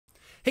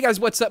Hey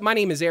guys, what's up? My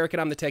name is Eric and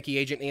I'm the Techy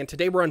Agent, and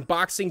today we're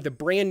unboxing the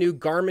brand new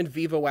Garmin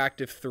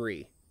Vivoactive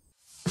 3.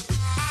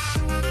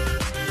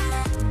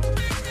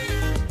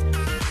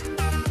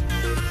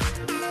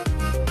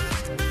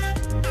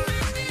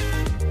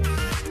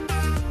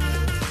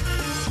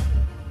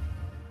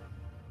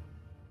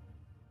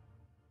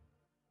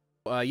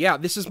 Yeah,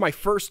 this is my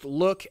first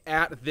look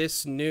at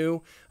this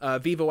new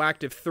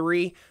Vivoactive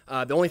 3.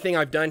 The only thing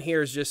I've done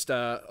here is just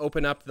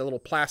open up the little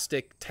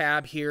plastic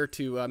tab here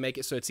to make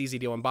it so it's easy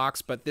to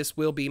unbox, but this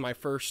will be my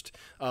first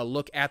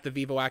look at the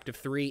Vivoactive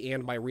 3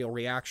 and my real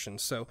reaction.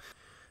 So,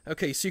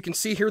 okay, so you can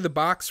see here the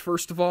box,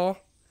 first of all,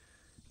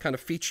 kind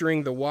of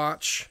featuring the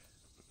watch.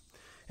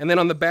 And then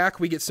on the back,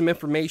 we get some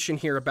information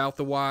here about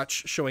the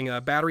watch, showing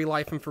battery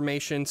life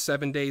information,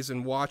 7 days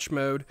in watch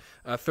mode,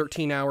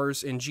 13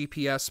 hours in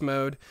GPS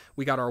mode.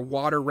 We got our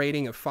water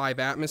rating of 5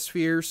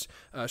 atmospheres,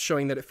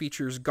 showing that it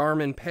features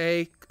Garmin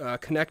Pay,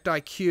 Connect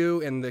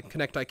IQ, and the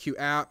Connect IQ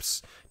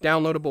apps,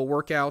 downloadable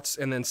workouts,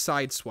 and then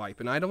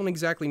Sideswipe. And I don't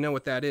exactly know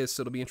what that is,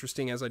 so it'll be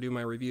interesting as I do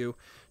my review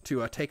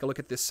to take a look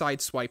at this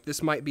Sideswipe.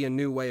 This might be a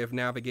new way of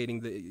navigating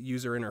the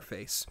user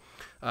interface.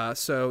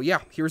 So yeah,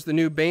 here's the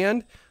new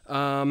band.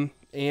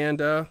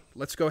 And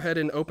let's go ahead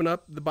and open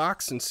up the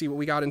box and see what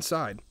we got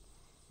inside.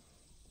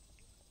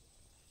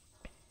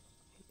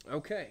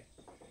 Okay,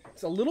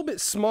 it's a little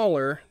bit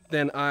smaller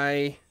than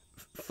I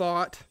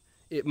thought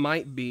it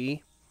might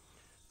be.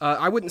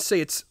 I wouldn't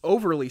say it's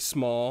overly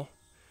small,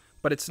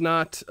 but it's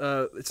not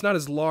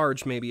as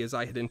large maybe as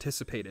I had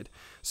anticipated.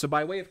 So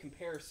by way of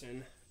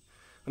comparison,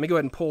 let me go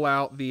ahead and pull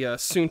out the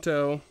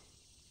Suunto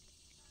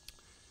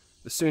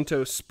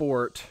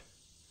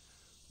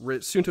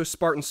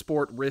Spartan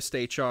Sport Wrist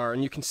HR,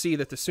 and you can see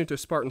that the Suunto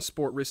Spartan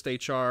Sport Wrist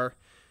HR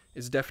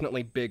is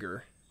definitely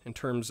bigger in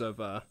terms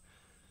of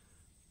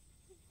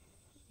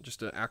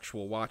just an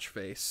actual watch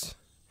face.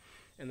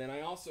 And then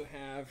I also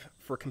have,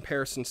 for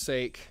comparison's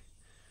sake,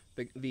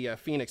 the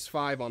Fenix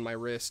 5 on my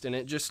wrist, and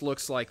it just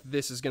looks like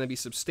this is going to be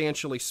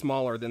substantially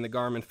smaller than the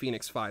Garmin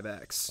Fenix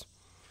 5X.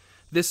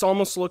 This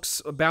almost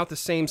looks about the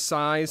same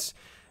size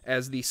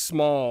as the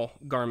small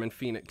Garmin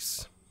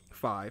Fenix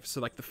 5,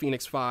 so like the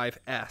Fenix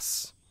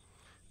 5S.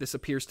 This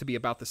appears to be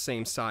about the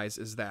same size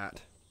as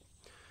that.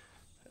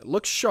 It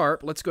looks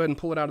sharp. Let's go ahead and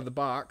pull it out of the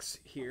box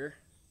here.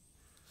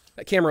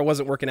 That camera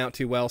wasn't working out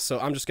too well, so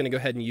I'm just going to go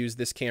ahead and use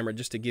this camera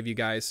just to give you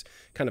guys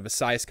kind of a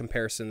size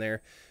comparison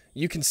there.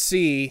 You can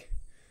see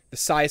the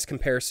size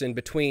comparison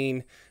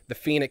between the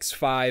Fenix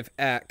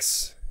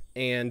 5X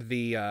and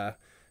the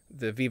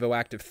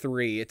Vivoactive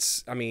 3.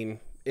 It's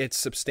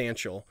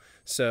substantial.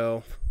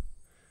 So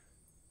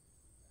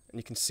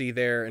you can see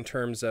there in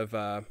terms of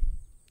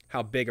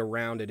how big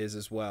around it is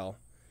as well.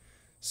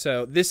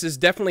 So this is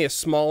definitely a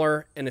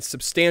smaller and a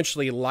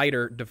substantially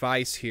lighter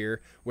device here,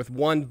 with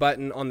one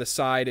button on the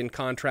side, in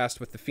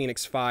contrast with the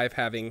Fenix 5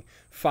 having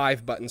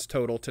 5 buttons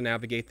total to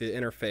navigate the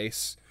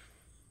interface.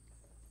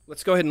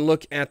 Let's go ahead and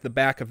look at the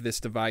back of this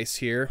device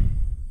here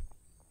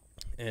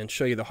and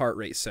show you the heart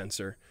rate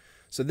sensor.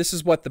 So this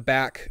is what the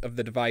back of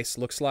the device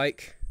looks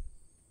like.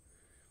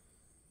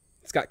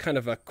 It's got kind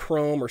of a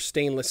chrome or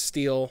stainless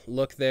steel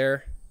look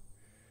there,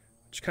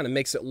 which kind of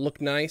makes it look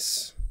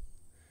nice.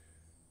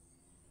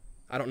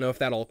 I don't know if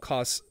that'll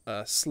cause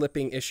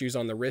slipping issues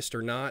on the wrist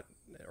or not,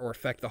 or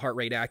affect the heart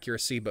rate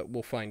accuracy, but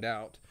we'll find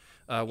out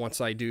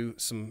once I do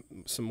some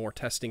more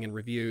testing and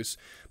reviews.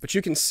 But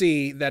you can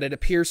see that it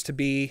appears to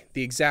be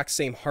the exact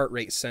same heart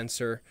rate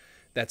sensor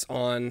that's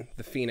on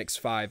the Fenix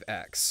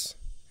 5X.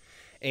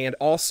 And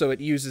also it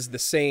uses the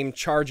same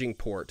charging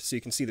port. So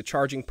you can see the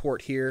charging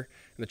port here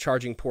and the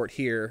charging port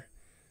here.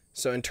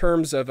 So in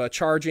terms of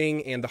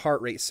charging and the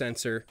heart rate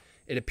sensor,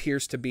 it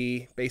appears to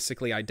be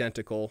basically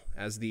identical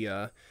as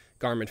the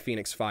Garmin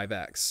Fenix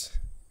 5X.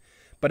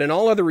 But in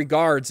all other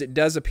regards, it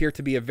does appear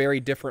to be a very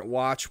different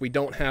watch. We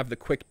don't have the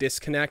quick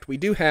disconnect. We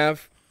do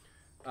have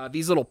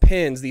these little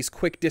pins, these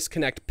quick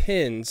disconnect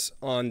pins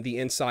on the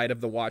inside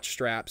of the watch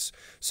straps.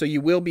 So you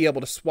will be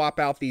able to swap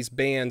out these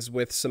bands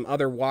with some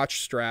other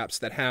watch straps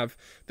that have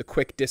the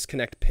quick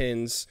disconnect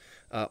pins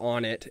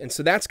on it. And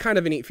so that's kind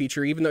of a neat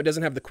feature. Even though it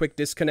doesn't have the quick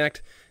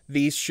disconnect,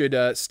 these should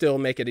still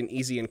make it an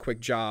easy and quick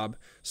job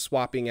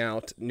swapping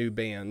out new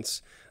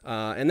bands.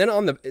 And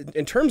then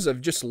in terms of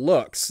just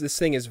looks, this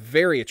thing is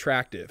very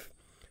attractive.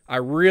 I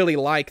really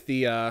like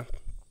the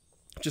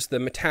just the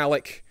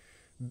metallic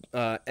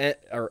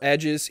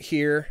edges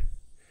here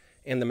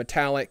and the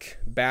metallic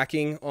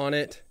backing on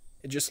it.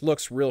 It just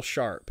looks real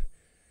sharp.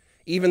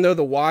 Even though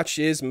the watch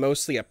is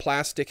mostly a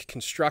plastic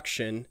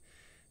construction,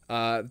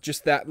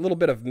 just that little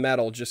bit of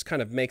metal just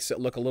kind of makes it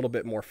look a little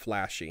bit more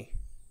flashy.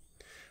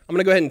 I'm going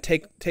to go ahead and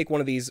take one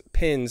of these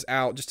pins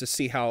out just to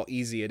see how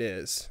easy it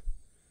is.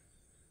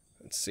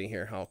 Let's see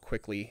here how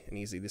quickly and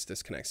easy this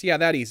disconnects. Yeah,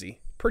 that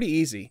easy. Pretty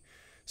easy.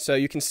 So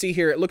you can see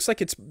here, it looks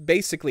like it's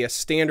basically a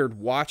standard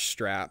watch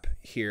strap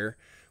here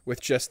with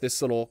just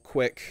this little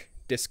quick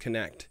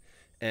disconnect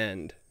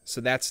end. So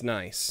that's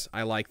nice.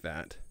 I like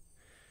that.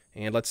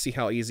 And let's see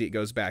how easy it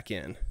goes back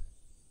in.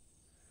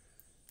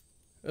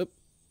 Oop.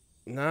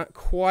 Not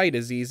quite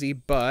as easy,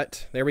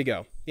 but there we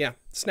go. Yeah,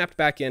 snapped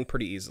back in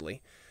pretty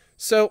easily.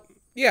 So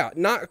yeah,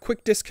 not a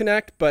quick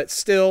disconnect, but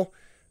still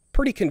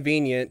pretty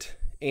convenient.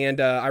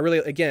 And I really,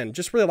 again,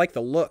 just really like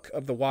the look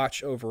of the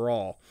watch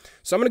overall.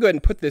 So I'm going to go ahead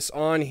and put this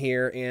on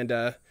here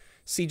and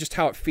see just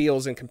how it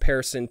feels in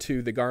comparison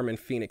to the Garmin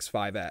Fenix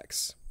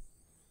 5X.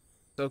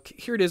 So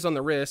here it is on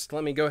the wrist.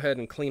 Let me go ahead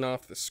and clean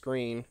off the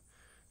screen.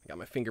 I got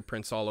my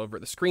fingerprints all over it.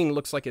 The screen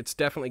looks like it's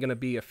definitely going to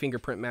be a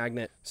fingerprint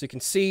magnet. So you can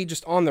see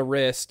just on the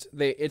wrist,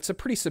 it's a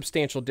pretty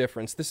substantial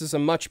difference. This is a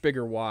much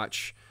bigger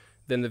watch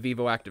than the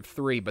Vivoactive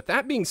 3. But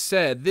that being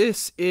said,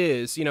 this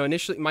is, you know,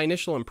 my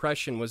initial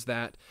impression was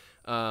that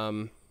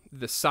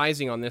the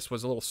sizing on this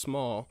was a little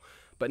small.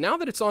 But now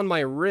that it's on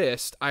my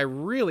wrist, I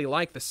really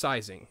like the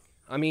sizing.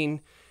 I mean,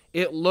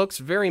 it looks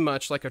very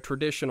much like a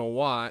traditional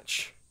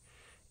watch.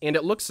 And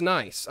it looks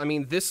nice. I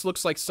mean, this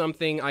looks like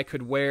something I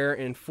could wear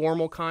in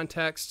formal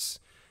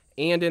contexts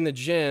and in the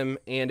gym,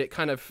 and it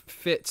kind of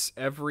fits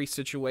every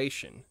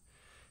situation.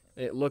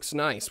 It looks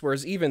nice.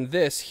 Whereas even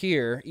this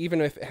here, even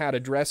if it had a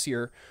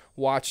dressier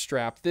watch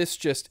strap, this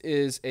just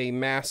is a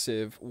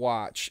massive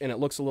watch, and it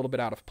looks a little bit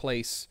out of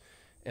place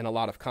in a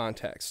lot of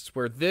contexts,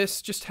 where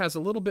this just has a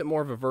little bit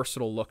more of a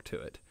versatile look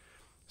to it.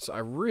 So I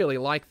really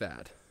like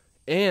that.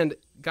 And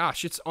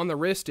gosh, it's on the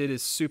wrist, it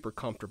is super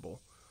comfortable.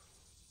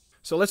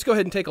 So let's go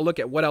ahead and take a look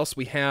at what else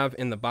we have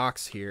in the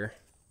box here.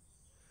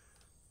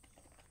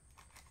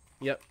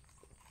 Yep.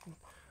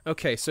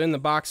 Okay, so in the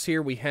box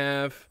here we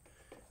have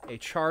a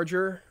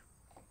charger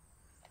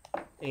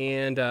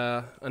and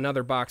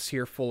another box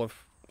here full of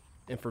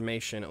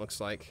information. It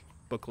looks like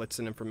booklets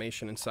and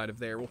information inside of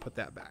there. We'll put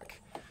that back.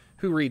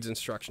 Who reads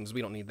instructions?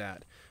 We don't need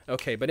that.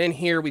 Okay, but in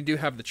here we do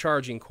have the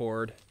charging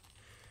cord.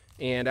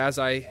 And as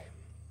I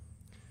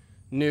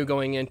knew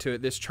going into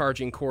it, this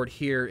charging cord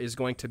here is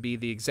going to be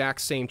the exact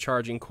same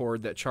charging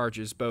cord that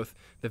charges both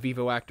the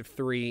Vivoactive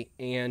 3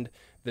 and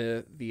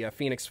the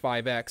Fenix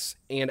 5X,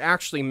 and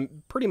actually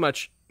pretty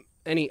much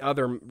any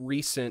other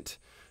recent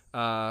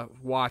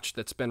watch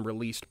that's been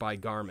released by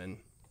Garmin.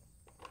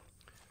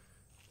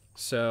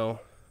 So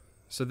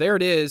there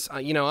it is.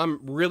 You know, I'm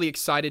really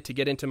excited to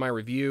get into my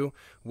review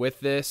with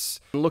this.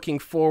 I'm looking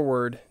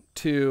forward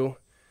to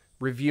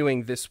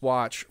reviewing this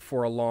watch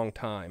for a long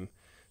time.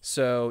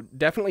 So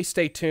definitely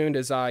stay tuned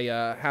as I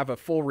have a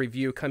full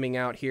review coming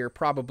out here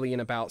probably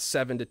in about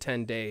 7 to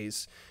 10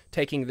 days,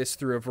 taking this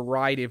through a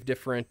variety of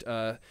different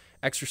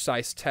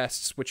exercise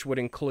tests, which would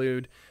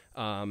include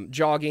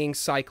jogging,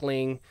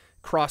 cycling,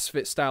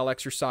 CrossFit style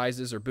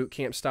exercises or boot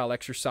camp style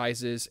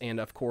exercises,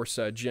 and of course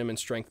gym and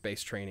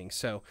strength-based training.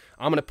 So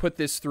I'm going to put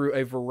this through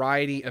a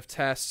variety of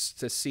tests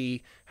to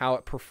see how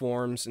it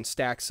performs and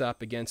stacks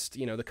up against,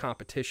 you know, the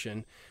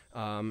competition.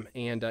 And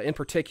in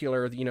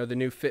particular, you know, the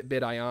new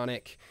Fitbit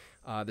Ionic,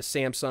 the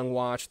Samsung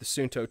watch, the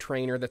Suunto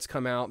trainer that's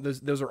come out.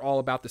 Those are all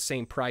about the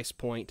same price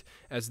point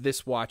as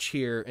this watch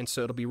here, and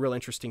so it'll be real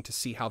interesting to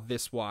see how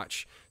this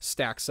watch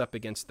stacks up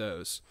against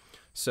those.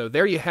 So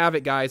there you have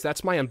it, guys.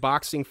 That's my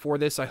unboxing for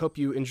this. I hope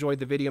you enjoyed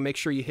the video. Make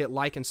sure you hit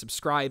like and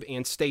subscribe,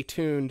 and stay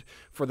tuned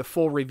for the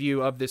full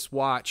review of this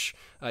watch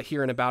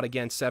here in about,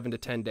 again, 7 to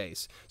 10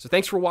 days. So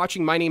thanks for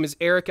watching. My name is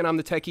Eric, and I'm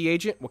the Techy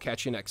Agent. We'll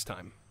catch you next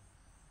time.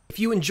 If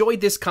you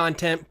enjoyed this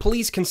content,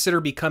 please consider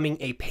becoming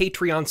a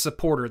Patreon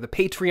supporter. The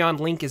Patreon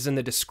link is in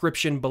the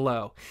description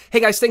below.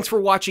 Hey guys, thanks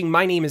for watching.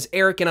 My name is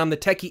Eric, and I'm the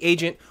Techy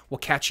Agent. We'll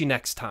catch you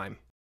next time.